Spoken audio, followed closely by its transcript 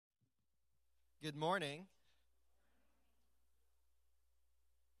Good morning.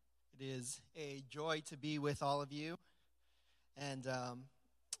 It is a joy to be with all of you, and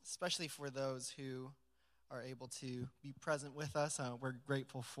especially for those who are able to be present with us. We're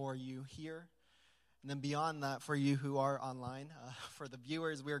grateful for you here. And then beyond that, for you who are online, for the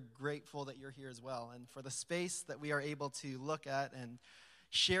viewers, we're grateful that you're here as well. And for the space that we are able to look at and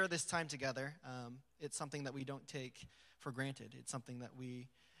share this time together, it's something that we don't take for granted. It's something that we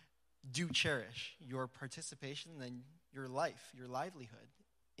do cherish, your participation and your life, your livelihood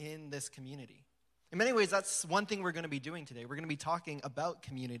in this community. In many ways, that's one thing we're going to be doing today. We're going to be talking about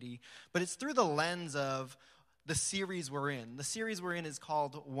community, but it's through the lens of the series we're in. The series we're in is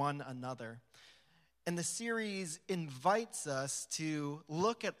called One Another. And the series invites us to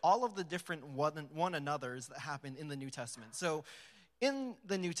look at all of the different one another's that happen in the New Testament. So in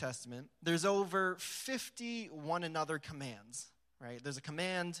the New Testament, there's over 50 one another commands, right? There's a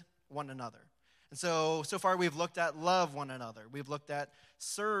command, one another. And so far we've looked at love one another. We've looked at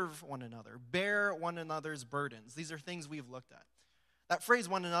serve one another, bear one another's burdens. These are things we've looked at. That phrase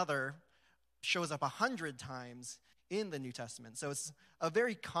one another shows up 100 times in the New Testament. So it's a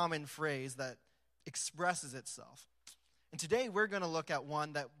very common phrase that expresses itself. And today we're going to look at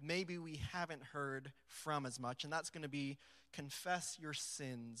one that maybe we haven't heard from as much, and that's going to be confess your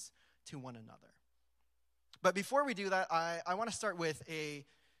sins to one another. But before we do that, I want to start with a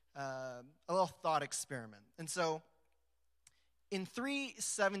little thought experiment. And so in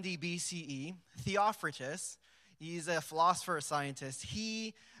 370 BCE, Theophritus, he's a philosopher, a scientist,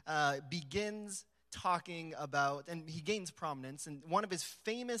 he begins talking about, and he gains prominence, and one of his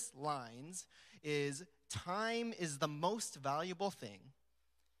famous lines is, "Time is the most valuable thing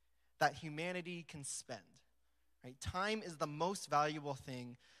that humanity can spend." Right? Time is the most valuable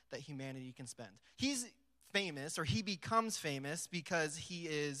thing that humanity can spend. He's famous, or he becomes famous, because he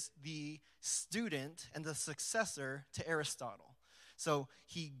is the student and the successor to Aristotle. So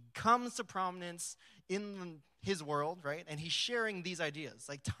he comes to prominence in his world, right? And he's sharing these ideas.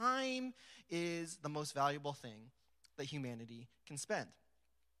 Like, time is the most valuable thing that humanity can spend.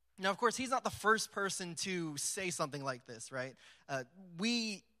 Now, of course, he's not the first person to say something like this, right?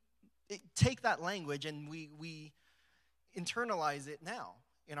 We take that language and we internalize it now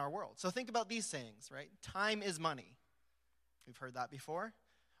in our world. So think about these sayings, right? Time is money. We've heard that before.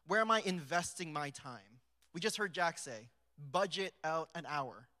 Where am I investing my time? We just heard Jack say, budget out an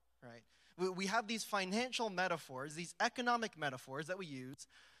hour, right? We have these financial metaphors, these economic metaphors that we use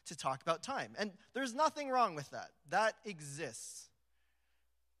to talk about time. And there's nothing wrong with that. That exists.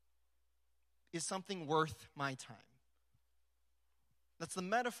 Is something worth my time? That's the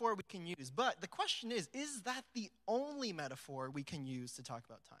metaphor we can use. But the question is that the only metaphor we can use to talk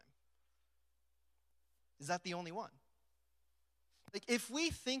about time? Is that the only one? Like, if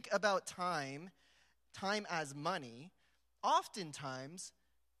we think about time as money, oftentimes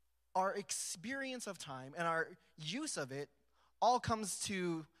our experience of time and our use of it all comes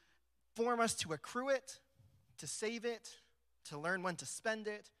to form us to accrue it, to save it, to learn when to spend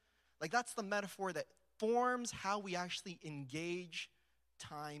it. Like, that's the metaphor that forms how we actually engage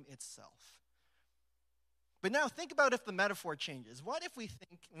time itself. But now think about if the metaphor changes. What if we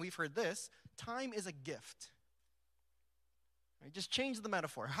think, and we've heard this, time is a gift? Right? Just change the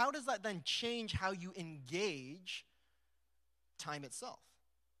metaphor. How does that then change how you engage time itself?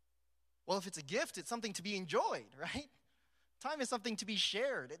 Well, if it's a gift, it's something to be enjoyed, right? Time is something to be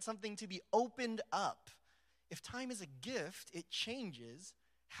shared. It's something to be opened up. If time is a gift, it changes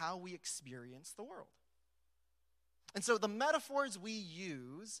how we experience the world. And so the metaphors we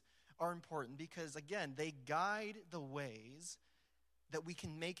use are important because, again, they guide the ways that we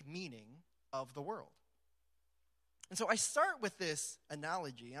can make meaning of the world. And so I start with this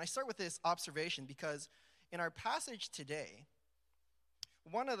analogy, and I start with this observation because in our passage today,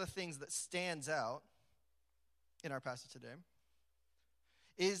 one of the things that stands out in our passage today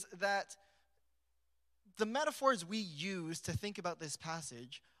is that the metaphors we use to think about this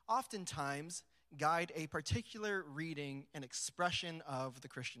passage oftentimes guide a particular reading and expression of the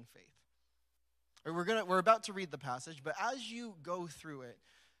Christian faith. We're about to read the passage, but as you go through it,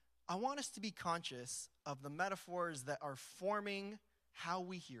 I want us to be conscious of the metaphors that are forming how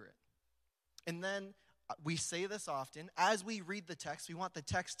we hear it. And then we say this often, as we read the text, we want the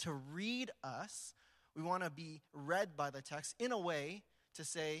text to read us. We want to be read by the text in a way to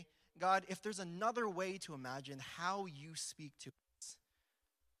say, God, if there's another way to imagine how you speak to us,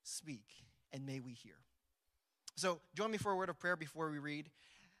 speak, and may we hear. So join me for a word of prayer before we read,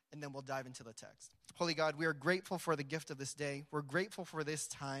 and then we'll dive into the text. Holy God, we are grateful for the gift of this day. We're grateful for this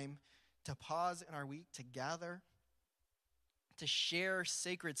time to pause in our week, to gather, to share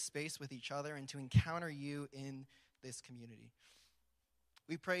sacred space with each other and to encounter you in this community.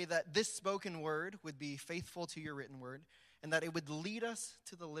 We pray that this spoken word would be faithful to your written word and that it would lead us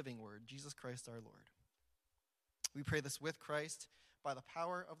to the living word, Jesus Christ our Lord. We pray this with Christ by the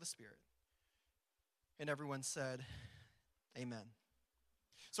power of the Spirit. And everyone said, amen.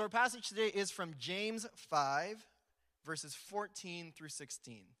 So our passage today is from James 5, verses 14 through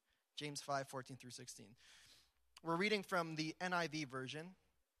 16. James 5, 14 through 16. We're reading from the NIV version,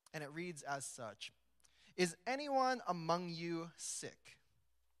 and it reads as such. Is anyone among you sick?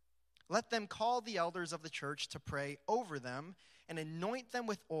 Let them call the elders of the church to pray over them and anoint them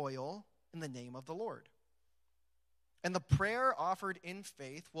with oil in the name of the Lord. And the prayer offered in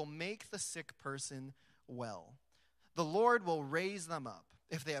faith will make the sick person well. The Lord will raise them up.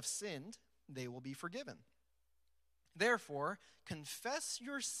 If they have sinned, they will be forgiven. Therefore, confess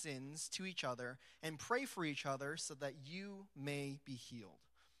your sins to each other and pray for each other so that you may be healed.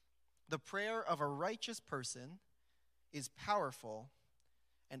 The prayer of a righteous person is powerful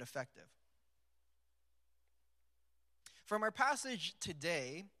and effective. From our passage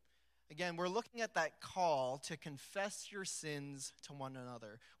today, again, we're looking at that call to confess your sins to one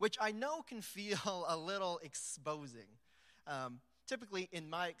another, which I know can feel a little exposing. Typically, in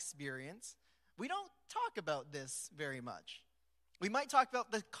my experience, we don't talk about this very much. We might talk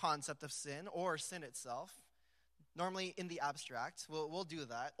about the concept of sin or sin itself, normally in the abstract. We'll do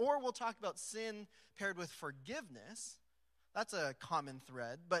that. Or we'll talk about sin paired with forgiveness. That's a common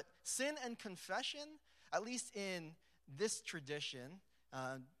thread. But sin and confession, at least in this tradition,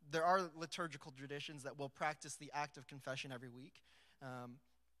 there are liturgical traditions that will practice the act of confession every week.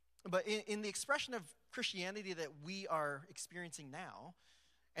 But in the expression of Christianity that we are experiencing now,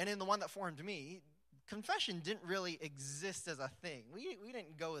 and in the one that formed me, confession didn't really exist as a thing. We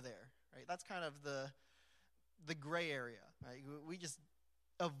didn't go there, right? That's kind of the gray area, right? We just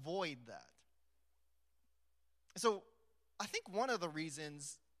avoid that. So I think one of the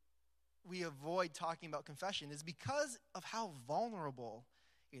reasons we avoid talking about confession is because of how vulnerable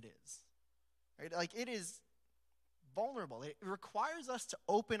it is, right? Like, it is vulnerable. It requires us to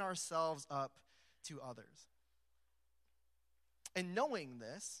open ourselves up to others. And knowing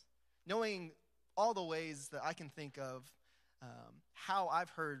this, knowing all the ways that I can think of how I've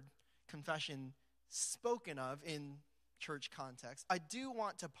heard confession spoken of in church context, I do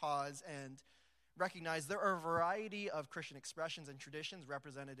want to pause and recognize there are a variety of Christian expressions and traditions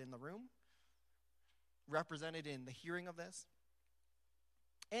represented in the room, represented in the hearing of this.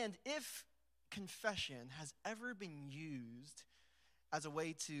 And if confession has ever been used as a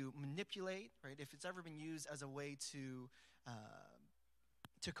way to manipulate, right? If it's ever been used as a way to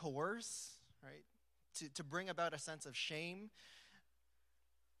coerce, right? To bring about a sense of shame,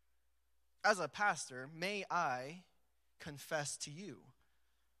 as a pastor, may I confess to you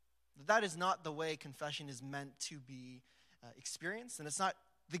that is not the way confession is meant to be experienced, and it's not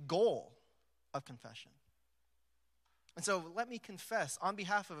the goal of confession. And so let me confess on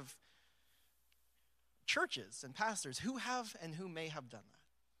behalf of churches and pastors who have and who may have done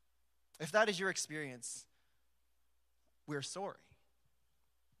that. If that is your experience, we're sorry.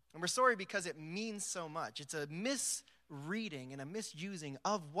 And we're sorry because it means so much. It's a misreading and a misusing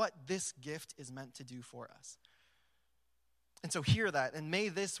of what this gift is meant to do for us. And so hear that, and may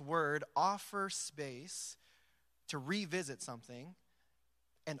this word offer space to revisit something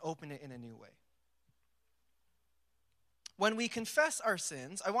and open it in a new way. When we confess our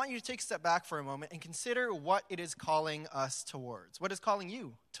sins, I want you to take a step back for a moment and consider what it is calling us towards. What is calling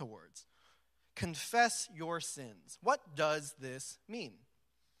you towards? Confess your sins. What does this mean?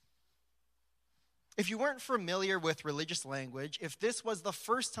 If you weren't familiar with religious language, if this was the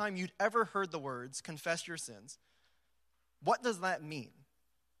first time you'd ever heard the words, confess your sins, what does that mean?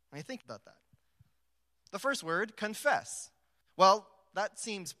 I mean, think about that. The first word, confess. Well, that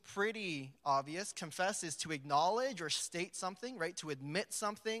seems pretty obvious. Confess is to acknowledge or state something, right? To admit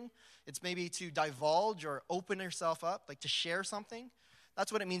something. It's maybe to divulge or open yourself up, like to share something.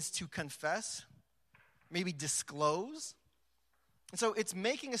 That's what it means to confess. Maybe disclose. And so it's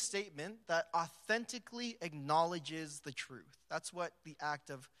making a statement that authentically acknowledges the truth. That's what the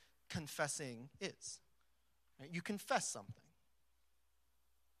act of confessing is. Right? You confess something.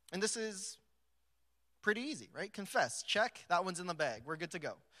 And this is pretty easy, right? Confess. Check. That one's in the bag. We're good to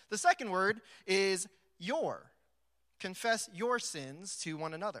go. The second word is your. Confess your sins to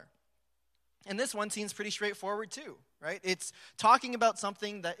one another. And this one seems pretty straightforward too, right? It's talking about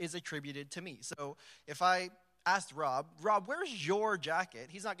something that is attributed to me. So if I asked Rob, where's your jacket?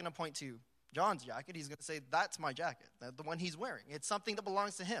 He's not going to point to John's jacket. He's going to say, that's my jacket, the one he's wearing. It's something that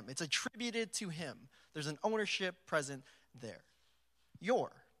belongs to him. It's attributed to him. There's an ownership present there.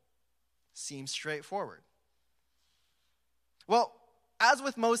 your? Seems straightforward. Well, as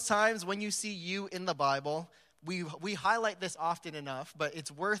with most times when you see you in the Bible, we highlight this often enough, but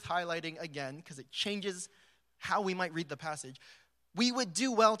it's worth highlighting again because it changes how we might read the passage. We would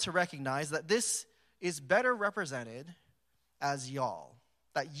do well to recognize that this is better represented as y'all,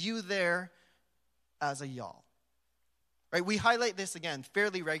 that you there as a y'all. Right? We highlight this again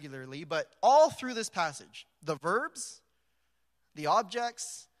fairly regularly, but all through this passage, the verbs, the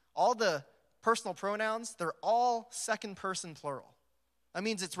objects, all the personal pronouns, they're all second person plural. That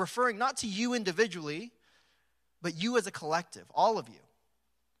means it's referring not to you individually, but you as a collective, all of you.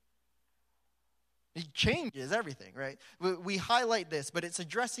 It changes everything, right? We highlight this, but it's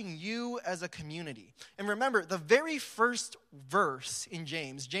addressing you as a community. And remember, the very first verse in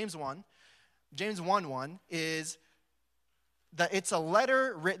James 1:1, is that it's a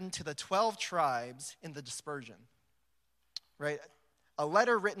letter written to the 12 tribes in the dispersion, right? A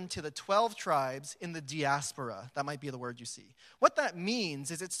letter written to the 12 tribes in the diaspora. That might be the word you see. What that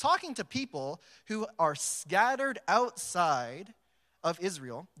means is it's talking to people who are scattered outside of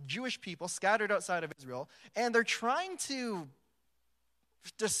Israel, Jewish people scattered outside of Israel, and they're trying to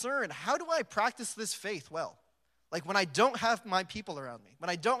discern, how do I practice this faith well? Like when I don't have my people around me, when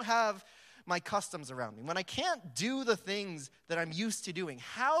I don't have my customs around me, when I can't do the things that I'm used to doing,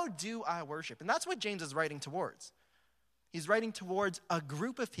 how do I worship? And that's what James is writing towards. He's writing towards a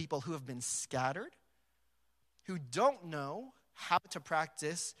group of people who have been scattered, who don't know how to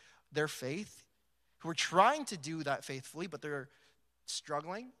practice their faith, who are trying to do that faithfully, but they're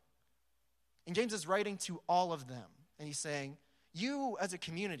struggling. And James is writing to all of them. And he's saying, you as a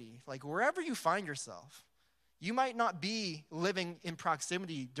community, like wherever you find yourself, you might not be living in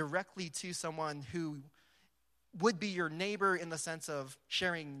proximity directly to someone who would be your neighbor in the sense of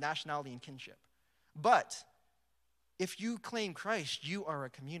sharing nationality and kinship. But if you claim Christ, you are a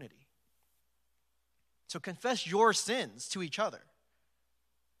community. So confess your sins to each other.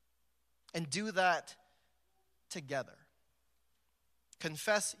 And do that together.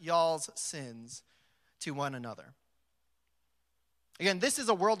 Confess y'all's sins to one another. Again, this is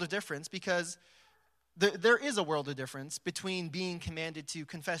a world of difference because there is a world of difference between being commanded to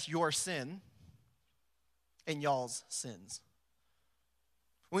confess your sin and y'all's sins.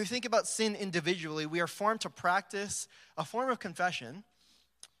 When we think about sin individually, we are formed to practice a form of confession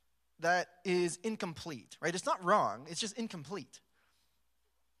that is incomplete, right? It's not wrong, it's just incomplete.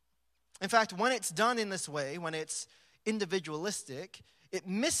 In fact, when it's done in this way, when it's individualistic, it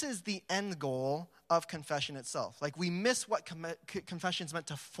misses the end goal of confession itself. Like we miss what confession is meant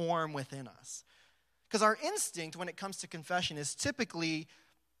to form within us. Because our instinct when it comes to confession is typically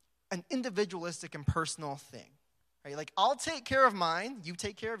an individualistic and personal thing. Right? Like I'll take care of mine, you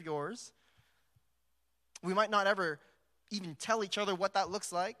take care of yours. We might not ever even tell each other what that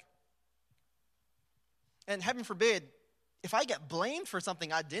looks like. And heaven forbid, if I get blamed for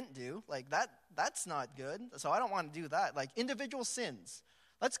something I didn't do, like that's not good. So I don't want to do that. Like individual sins,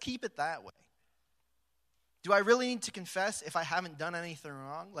 let's keep it that way. Do I really need to confess if I haven't done anything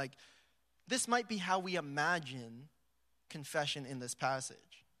wrong? Like this might be how we imagine confession in this passage.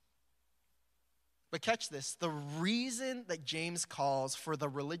 But catch this, the reason that James calls for the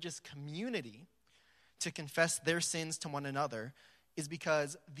religious community to confess their sins to one another is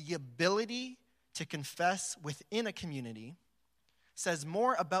because the ability to confess within a community says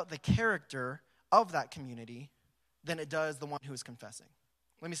more about the character of that community than it does the one who is confessing.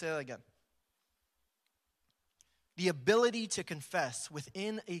 Let me say that again. The ability to confess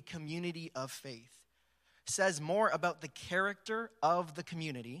within a community of faith says more about the character of the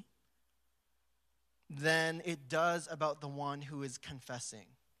community than it does about the one who is confessing.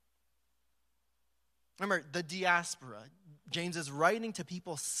 Remember, the diaspora. James is writing to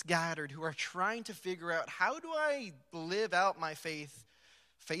people scattered who are trying to figure out, how do I live out my faith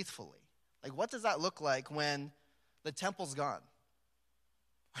faithfully? Like, what does that look like when the temple's gone?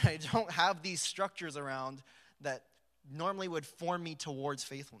 I don't have these structures around that normally would form me towards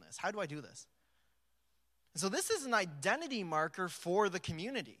faithfulness. How do I do this? So this is an identity marker for the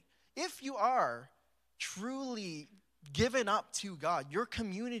community. If you are truly given up to God, your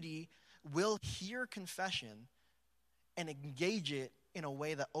community will hear confession and engage it in a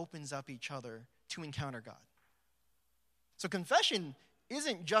way that opens up each other to encounter God. So confession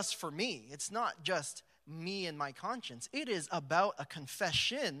isn't just for me. It's not just me and my conscience. It is about a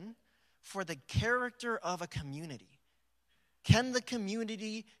confession for the character of a community. Can the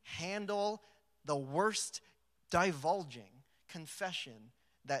community handle the worst divulging confession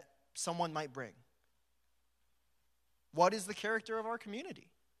that someone might bring? What is the character of our community?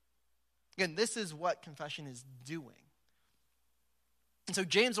 Again, this is what confession is doing. And so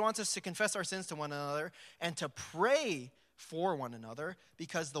James wants us to confess our sins to one another and to pray for one another,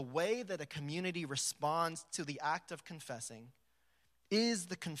 because the way that a community responds to the act of confessing is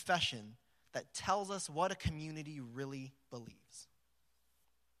the confession that tells us what a community really believes.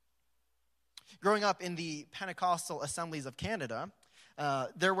 Growing up in the Pentecostal assemblies of Canada,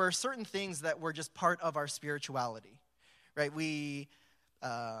 there were certain things that were just part of our spirituality, right? We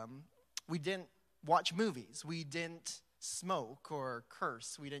didn't watch movies. We didn't smoke or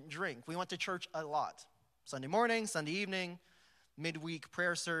curse. We didn't drink. We went to church a lot. Sunday morning, Sunday evening, midweek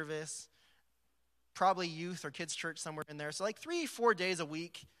prayer service, probably youth or kids church somewhere in there. So like 3-4 days a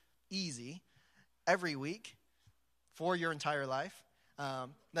week, easy, every week for your entire life.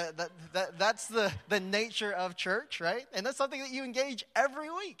 That's the nature of church, right? And that's something that you engage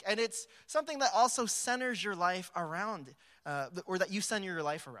every week. And it's something that also centers your life around, or that you center your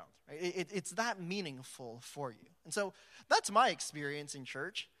life around. Right? It's that meaningful for you. And so that's my experience in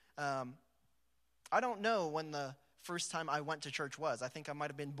church. I don't know when the first time I went to church was. I think I might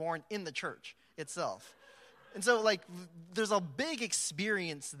have been born in the church itself. And so, there's a big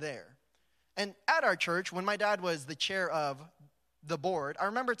experience there. And at our church, when my dad was the chair of the board, I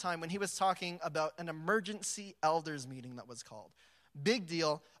remember a time when he was talking about an emergency elders meeting that was called. Big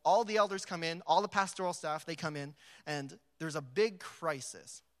deal. All the elders come in, all the pastoral staff, they come in, and there's a big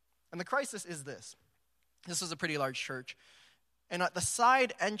crisis. And the crisis is this. This was a pretty large church. And at the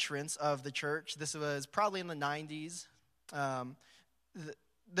side entrance of the church, this was probably in the 90s,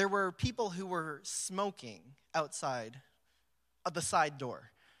 there were people who were smoking outside of the side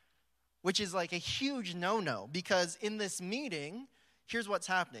door, which is like a huge no-no, because in this meeting, here's what's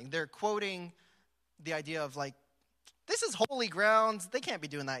happening. They're quoting the idea of this is holy ground. They can't be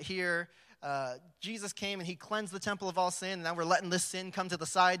doing that here. Jesus came and he cleansed the temple of all sin. And now we're letting this sin come to the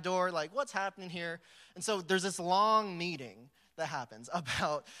side door. What's happening here? And so there's this long meeting that happens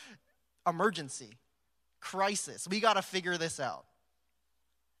about emergency, crisis. We got to figure this out.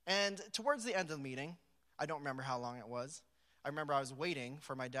 And towards the end of the meeting, I don't remember how long it was. I remember I was waiting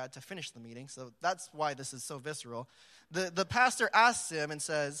for my dad to finish the meeting, so that's why this is so visceral. The pastor asks him and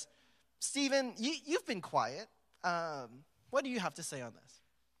says, "Stephen, you've been quiet. What do you have to say on this?"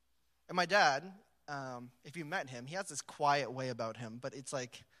 And my dad, if you met him, he has this quiet way about him, but it's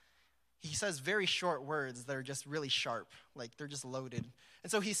he says very short words that are just really sharp, they're just loaded.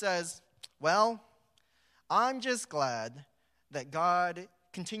 And so he says, "Well, I'm just glad that God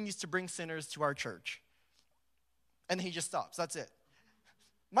continues to bring sinners to our church." And he just stops. That's it.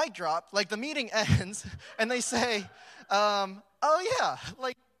 Mic drop. The meeting ends, and they say, "Oh yeah,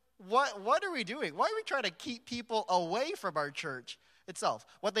 what are we doing? Why are we trying to keep people away from our church itself?"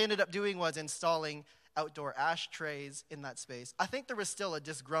 What they ended up doing was installing outdoor ashtrays in that space. I think there was still a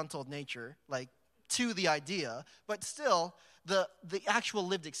disgruntled nature, to the idea, but still, the actual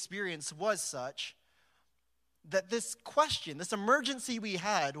lived experience was such that this question, this emergency we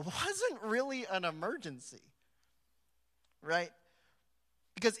had, wasn't really an emergency. Right?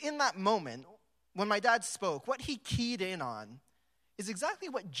 Because in that moment, when my dad spoke, what he keyed in on is exactly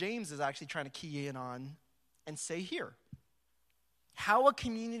what James is actually trying to key in on and say here. How a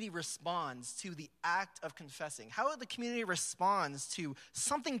community responds to the act of confessing, how the community responds to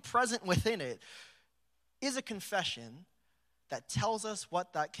something present within it, is a confession that tells us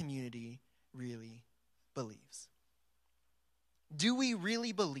what that community really believes. Do we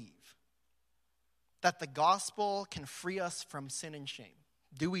really believe that the gospel can free us from sin and shame?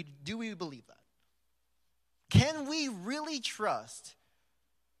 Do we believe that? Can we really trust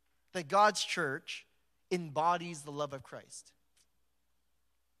that God's church embodies the love of Christ?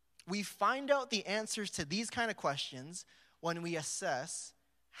 We find out the answers to these kind of questions when we assess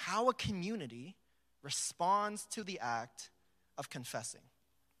how a community responds to the act of confessing.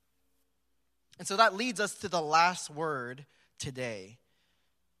 And so that leads us to the last word today.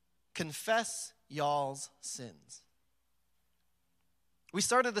 Confess y'all's sins. We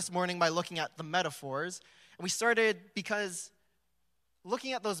started this morning by looking at the metaphors, and we started because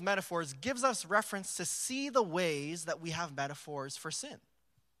looking at those metaphors gives us reference to see the ways that we have metaphors for sin.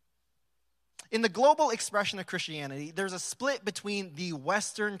 In the global expression of Christianity, there's a split between the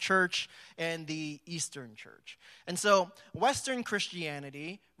Western church and the Eastern church. And so Western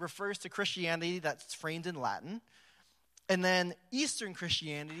Christianity refers to Christianity that's framed in Latin. And then Eastern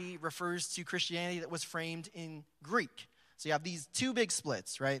Christianity refers to Christianity that was framed in Greek. So you have these two big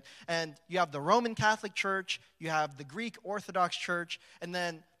splits, right? And you have the Roman Catholic Church, you have the Greek Orthodox Church, and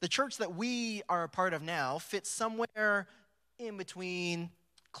then the church that we are a part of now fits somewhere in between,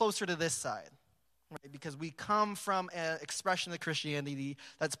 closer to this side, right? Because we come from an expression of Christianity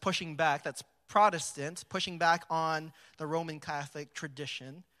that's pushing back, that's Protestant, pushing back on the Roman Catholic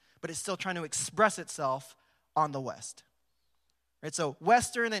tradition, but it's still trying to express itself on the West. Right? So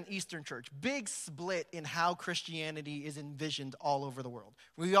Western and Eastern church, big split in how Christianity is envisioned all over the world.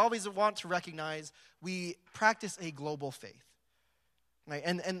 We always want to recognize we practice a global faith. Right?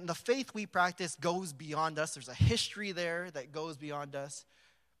 And the faith we practice goes beyond us. There's a history there that goes beyond us.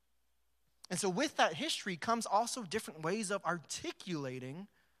 And so with that history comes also different ways of articulating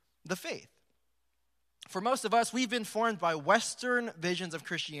the faith. For most of us, we've been formed by Western visions of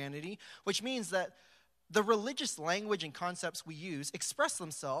Christianity, which means that the religious language and concepts we use express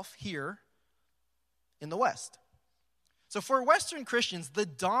themselves here in the West. So for Western Christians, the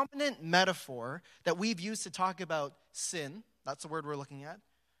dominant metaphor that we've used to talk about sin, that's the word we're looking at,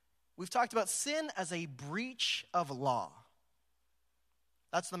 we've talked about sin as a breach of law.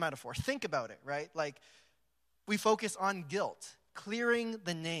 That's the metaphor. Think about it, right? Like, we focus on guilt, clearing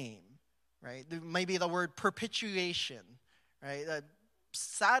the name, right? Maybe the word perpetuation, right?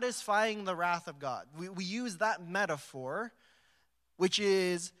 Satisfying the wrath of God. We use that metaphor, which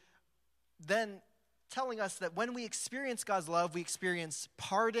is then telling us that when we experience God's love, we experience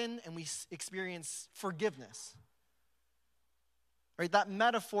pardon and we experience forgiveness. Right? That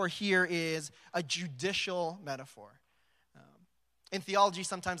metaphor here is a judicial metaphor. In theology,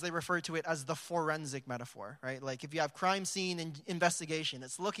 sometimes they refer to it as the forensic metaphor, right? Like if you have crime scene investigation,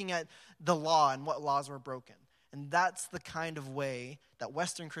 it's looking at the law and what laws were broken. And that's the kind of way that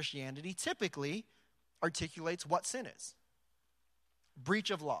Western Christianity typically articulates what sin is. Breach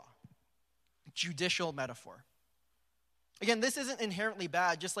of law. Judicial metaphor. Again, this isn't inherently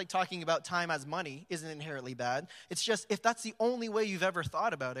bad, just like talking about time as money isn't inherently bad. It's just if that's the only way you've ever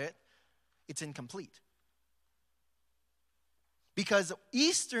thought about it, it's incomplete. Because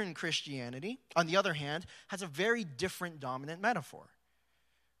Eastern Christianity, on the other hand, has a very different dominant metaphor.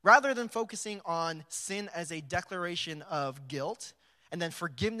 Rather than focusing on sin as a declaration of guilt, and then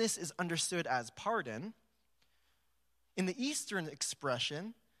forgiveness is understood as pardon, in the Eastern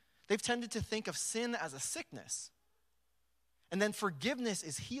expression, they've tended to think of sin as a sickness, and then forgiveness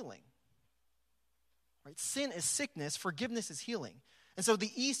is healing. Right? Sin is sickness, forgiveness is healing. And so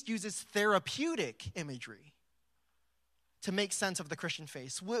the East uses therapeutic imagery to make sense of the Christian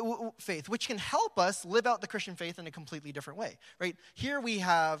faith, which can help us live out the Christian faith in a completely different way, right? Here we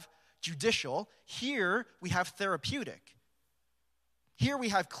have judicial. Here we have therapeutic. Here we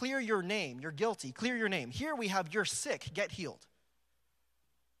have clear your name, you're guilty, clear your name. Here we have you're sick, get healed.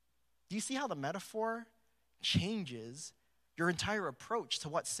 Do you see how the metaphor changes your entire approach to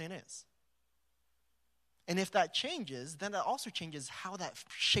what sin is? And if that changes, then it also changes how that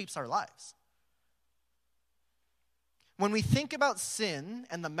shapes our lives. When we think about sin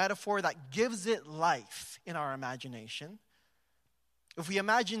and the metaphor that gives it life in our imagination, if we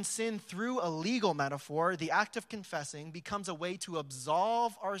imagine sin through a legal metaphor, the act of confessing becomes a way to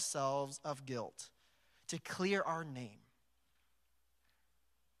absolve ourselves of guilt, to clear our name.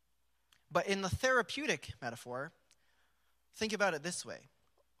 But in the therapeutic metaphor, think about it this way.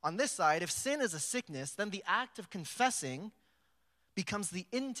 On this side, if sin is a sickness, then the act of confessing becomes the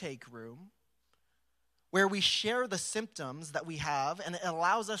intake room where we share the symptoms that we have, and it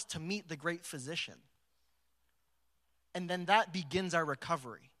allows us to meet the great physician. And then that begins our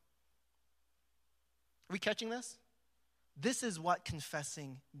recovery. Are we catching this? This is what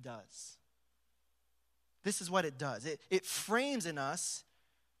confessing does. This is what it does. It frames in us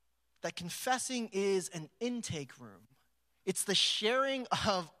that confessing is an intake room. It's the sharing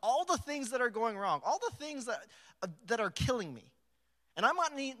of all the things that are going wrong, all the things that are killing me. And I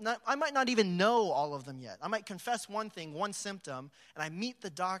might not even know all of them yet. I might confess one thing, one symptom, and I meet the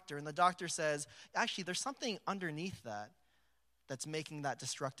doctor, and the doctor says, actually, there's something underneath that's making that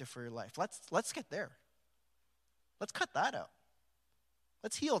destructive for your life. Let's get there. Let's cut that out.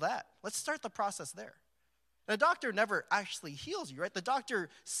 Let's heal that. Let's start the process there. And a doctor never actually heals you, right? The doctor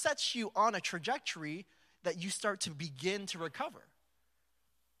sets you on a trajectory that you start to begin to recover.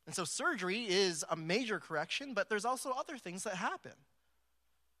 And so surgery is a major correction, but there's also other things that happen.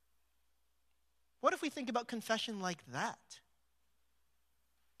 What if we think about confession like that?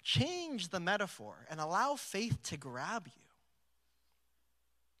 Change the metaphor and allow faith to grab you.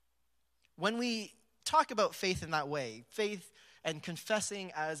 When we talk about faith in that way, faith and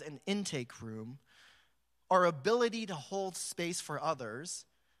confessing as an intake room, our ability to hold space for others,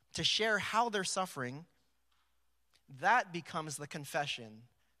 to share how they're suffering, that becomes the confession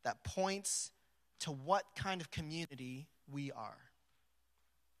that points to what kind of community we are.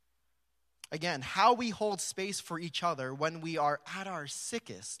 Again, how we hold space for each other when we are at our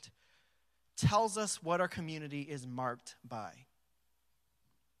sickest tells us what our community is marked by.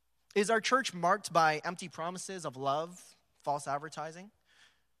 Is our church marked by empty promises of love, false advertising?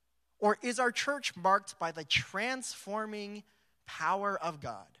 Or is our church marked by the transforming power of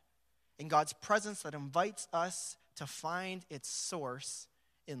God in God's presence that invites us to find its source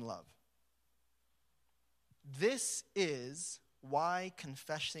in love? This is why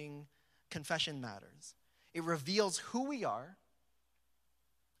confession matters. It reveals who we are,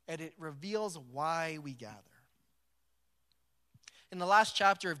 and it reveals why we gather. In the last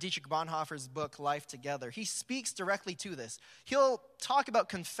chapter of Dietrich Bonhoeffer's book, Life Together, he speaks directly to this. He'll talk about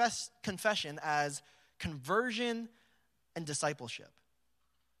confession as conversion and discipleship.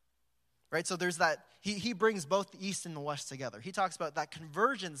 Right? So there's that, he brings both the East and the West together. He talks about that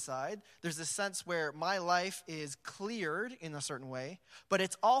conversion side. There's a sense where my life is cleared in a certain way, but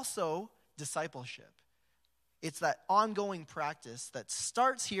it's also discipleship. It's that ongoing practice that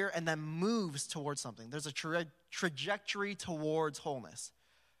starts here and then moves towards something. There's a trajectory towards wholeness.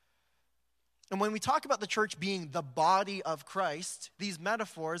 And when we talk about the church being the body of Christ, these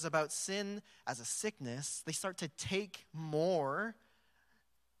metaphors about sin as a sickness, they start to take more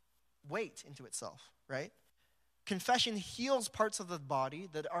weight into itself, right? Confession heals parts of the body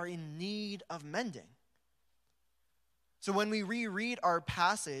that are in need of mending. So when we reread our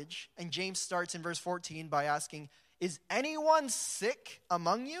passage, and James starts in verse 14 by asking, is anyone sick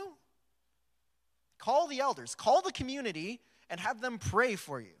among you? Call the elders, call the community, and have them pray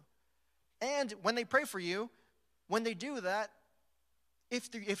for you. And when they pray for you, when they do that,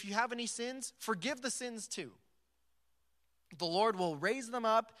 if you have any sins, forgive the sins too. The Lord will raise them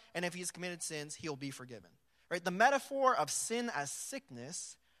up, and if he's committed sins, he'll be forgiven. Right? The metaphor of sin as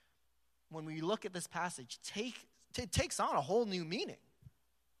sickness, when we look at this passage, it takes on a whole new meaning.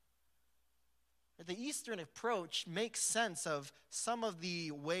 The Eastern approach makes sense of some of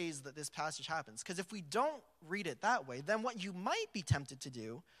the ways that this passage happens. Because if we don't read it that way, then what you might be tempted to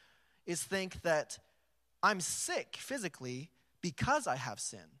do is think that I'm sick physically because I have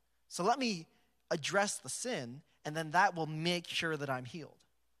sin. So let me address the sin, and then that will make sure that I'm healed.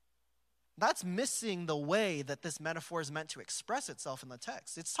 That's missing the way that this metaphor is meant to express itself in the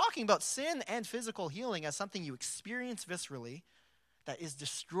text. It's talking about sin and physical healing as something you experience viscerally that is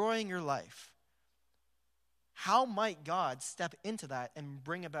destroying your life. How might God step into that and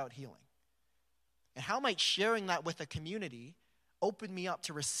bring about healing? And how might sharing that with a community open me up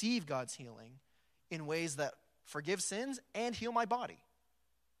to receive God's healing in ways that forgive sins and heal my body?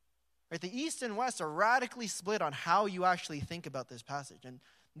 Right? The East and West are radically split on how you actually think about this passage. And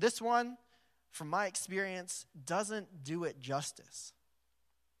this one, from my experience, doesn't do it justice.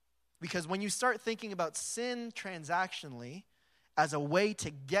 Because when you start thinking about sin transactionally as a way to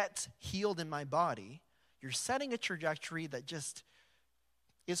get healed in my body, you're setting a trajectory that just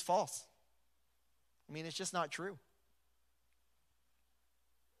is false. I mean, it's just not true.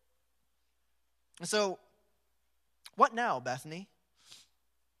 And so, what now, Bethany?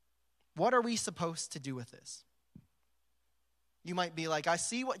 What are we supposed to do with this? You might be like, I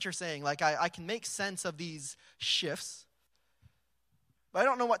see what you're saying. Like, I can make sense of these shifts, but I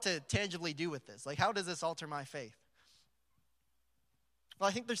don't know what to tangibly do with this. Like, how does this alter my faith? Well,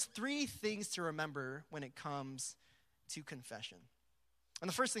 I think there's 3 things to remember when it comes to confession. And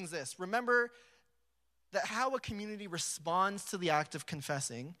the first thing is this. Remember that how a community responds to the act of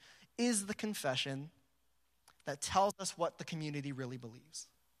confessing is the confession that tells us what the community really believes.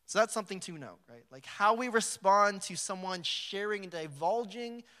 So that's something to note, right? Like how we respond to someone sharing and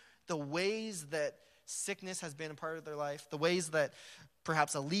divulging the ways that sickness has been a part of their life, the ways that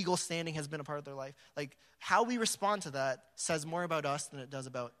perhaps a legal standing has been a part of their life. Like how we respond to that says more about us than it does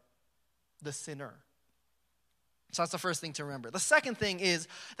about the sinner. So that's the first thing to remember. The second thing is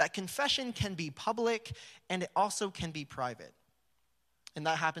that confession can be public and it also can be private. And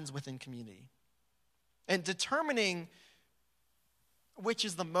that happens within community. And determining which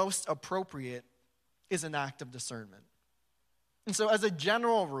is the most appropriate is an act of discernment. And so as a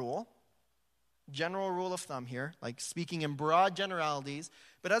general rule of thumb here, like speaking in broad generalities,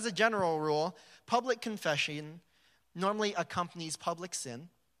 but as a general rule, public confession normally accompanies public sin,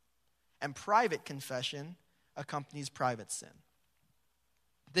 and private confession accompanies private sin.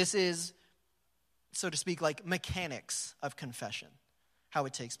 This is, so to speak, like mechanics of confession, how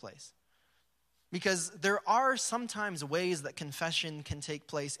it takes place. Because there are sometimes ways that confession can take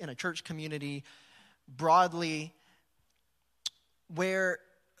place in a church community broadly where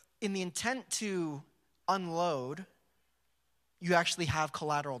in the intent to unload, you actually have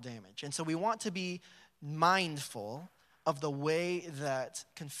collateral damage. And so we want to be mindful of the way that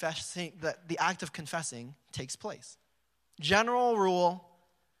the act of confessing takes place. General rule,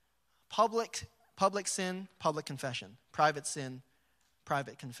 public sin, public confession. Private sin,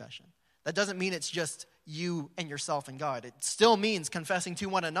 private confession. That doesn't mean it's just you and yourself and God. It still means confessing to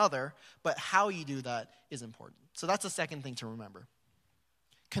one another, but how you do that is important. So that's the second thing to remember.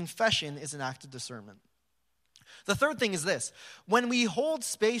 Confession is an act of discernment. The third thing is this. When we hold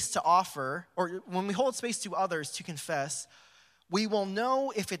space to offer, or when we hold space to others to confess, we will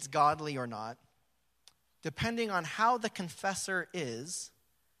know if it's godly or not, depending on how the confessor is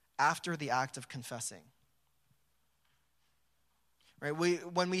after the act of confessing. Right?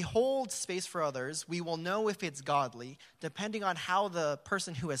 When we hold space for others, we will know if it's godly, depending on how the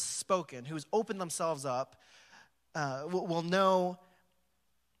person who has spoken, who has opened themselves up, will know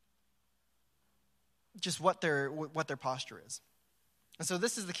just what their posture is. And so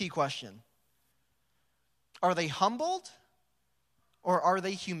this is the key question. Are they humbled or are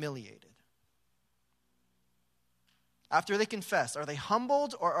they humiliated? After they confess, are they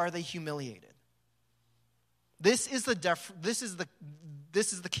humbled or are they humiliated? This is the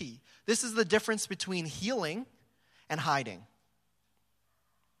key. This is the difference between healing and hiding.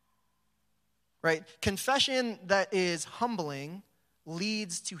 Right? Confession that is humbling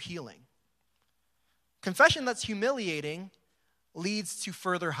leads to healing. Confession that's humiliating leads to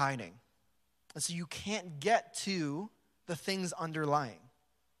further hiding. And so you can't get to the things underlying.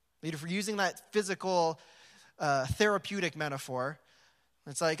 If we're using that physical therapeutic metaphor,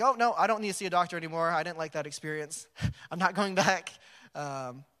 it's like, oh, no, I don't need to see a doctor anymore. I didn't like that experience. I'm not going back.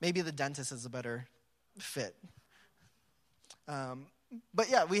 Maybe the dentist is a better fit. But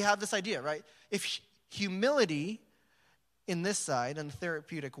yeah, we have this idea, right? If humility in this side, in the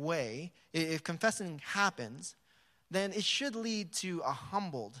therapeutic way, if confessing happens, then it should lead to a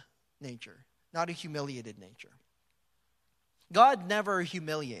humbled nature, not a humiliated nature. God never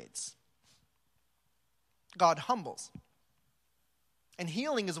humiliates. God humbles. And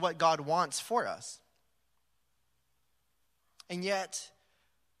healing is what God wants for us. And yet,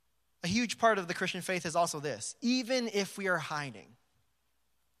 a huge part of the Christian faith is also this. Even if we are hiding,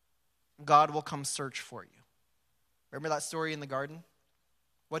 God will come search for you. Remember that story in the garden?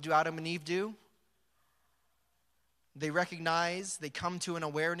 What do Adam and Eve do? They recognize, they come to an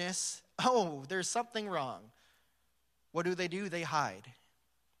awareness, oh, there's something wrong. What do? They hide.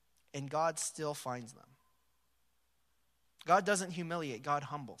 And God still finds them. God doesn't humiliate, God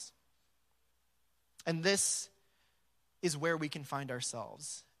humbles. And this is where we can find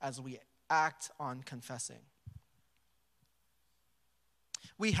ourselves as we act on confessing.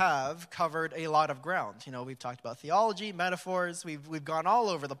 We have covered a lot of ground. We've talked about theology, metaphors, we've gone all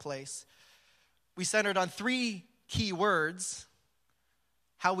over the place. We centered on 3 key words.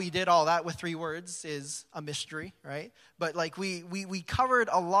 How we did all that with 3 words is a mystery, right? But we covered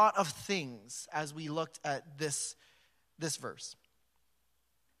a lot of things as we looked at this verse.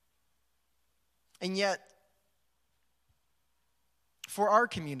 And yet, for our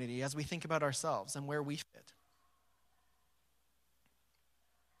community, as we think about ourselves and where we fit,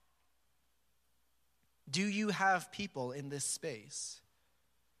 do you have people in this space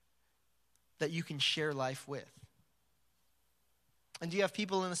that you can share life with? And do you have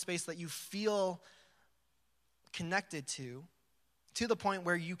people in the space that you feel connected to the point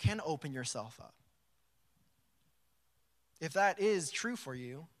where you can open yourself up? If that is true for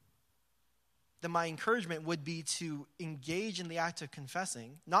you, then my encouragement would be to engage in the act of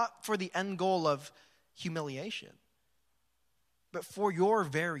confessing, not for the end goal of humiliation, but for your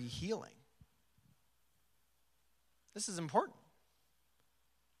very healing. This is important.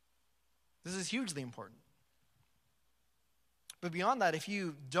 This is hugely important. But beyond that, if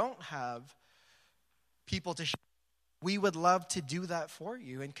you don't have people to share, we would love to do that for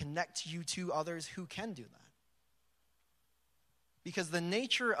you and connect you to others who can do that. Because the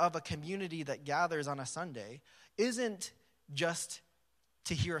nature of a community that gathers on a Sunday isn't just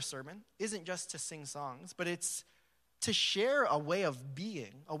to hear a sermon, isn't just to sing songs, but it's to share a way of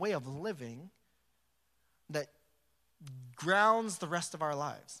being, a way of living that grounds the rest of our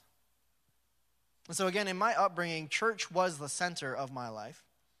lives. And so again, in my upbringing, church was the center of my life.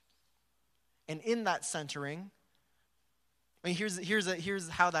 And in that centering, here's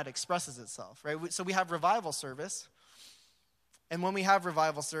how that expresses itself, right? So we have revival service. And when we have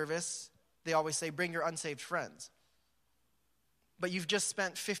revival service, they always say, bring your unsaved friends. But you've just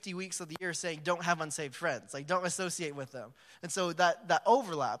spent 50 weeks of the year saying, don't have unsaved friends. Don't associate with them. And so that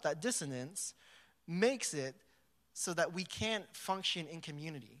overlap, that dissonance, makes it so that we can't function in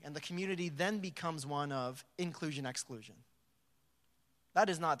community. And the community then becomes one of inclusion-exclusion. That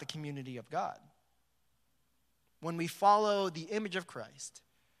is not the community of God. When we follow the image of Christ,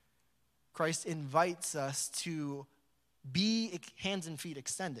 Christ invites us to be hands and feet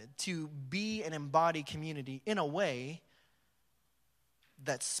extended, to be and embody community in a way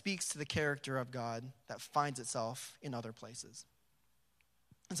that speaks to the character of God that finds itself in other places.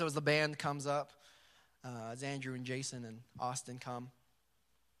 And so as the band comes up, as Andrew and Jason and Austin come,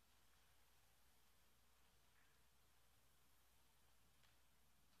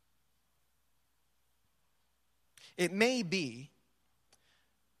 it may be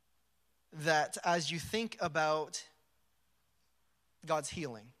that as you think about God's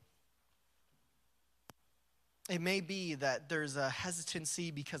healing, it may be that there's a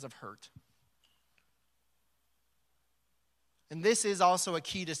hesitancy because of hurt. And this is also a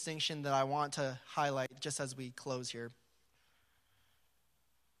key distinction that I want to highlight just as we close here.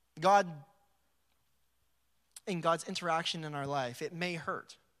 God, in God's interaction in our life, it may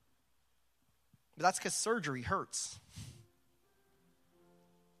hurt. But that's because surgery hurts.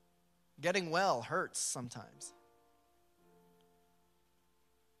 Getting well hurts sometimes.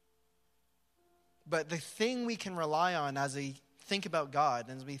 But the thing we can rely on as we think about God,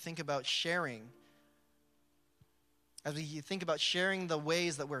 and as we think about sharing, as we think about sharing the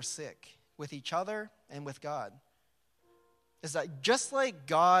ways that we're sick with each other and with God, is that just like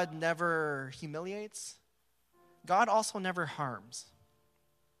God never humiliates, God also never harms.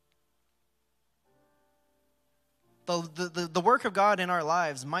 The work of God in our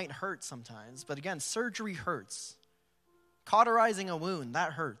lives might hurt sometimes, but again, surgery hurts. Cauterizing a wound,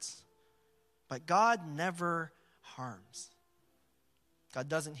 that hurts. But God never harms. God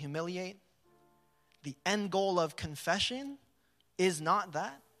doesn't humiliate. The end goal of confession is not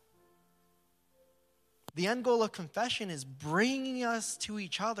that. The end goal of confession is bringing us to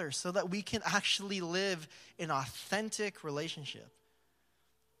each other so that we can actually live in authentic relationship.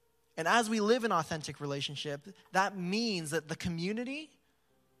 And as we live in authentic relationship, that means that the community,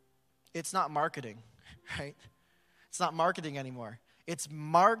 it's not marketing, right? It's not marketing anymore. It's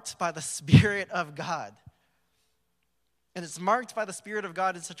marked by the Spirit of God. And it's marked by the Spirit of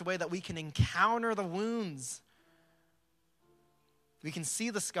God in such a way that we can encounter the wounds. We can see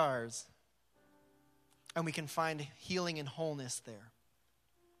the scars. And we can find healing and wholeness there.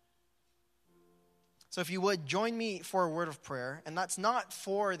 So if you would, join me for a word of prayer. And that's not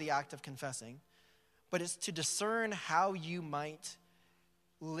for the act of confessing, but it's to discern how you might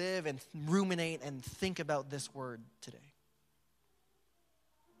live and ruminate and think about this word today.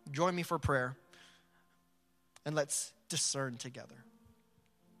 Join me for prayer, and let's discern together.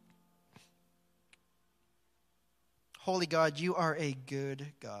 Holy God, you are a good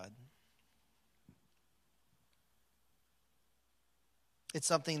God. It's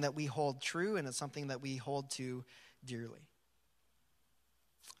something that we hold true, and it's something that we hold to dearly.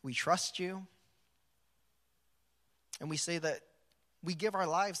 We trust you, and we say that we give our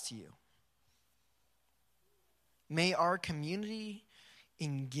lives to you. May our community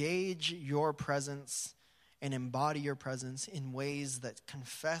engage your presence and embody your presence in ways that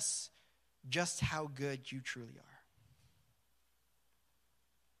confess just how good you truly are.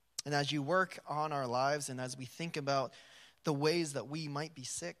 And as you work on our lives, and as we think about the ways that we might be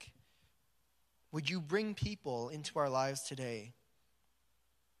sick, would you bring people into our lives today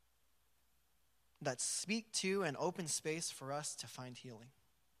that speak to and open space for us to find healing,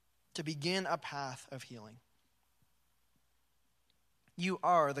 to begin a path of healing? You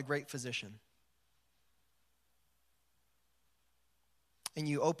are the great physician. And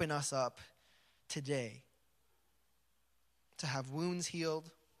you open us up today to have wounds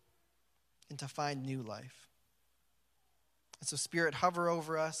healed and to find new life. And so, Spirit, hover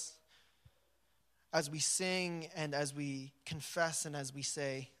over us as we sing and as we confess and as we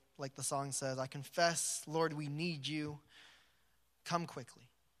say, like the song says, I confess, Lord, we need you. Come quickly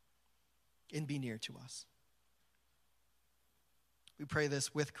and be near to us. We pray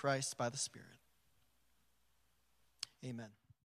this with Christ by the Spirit. Amen.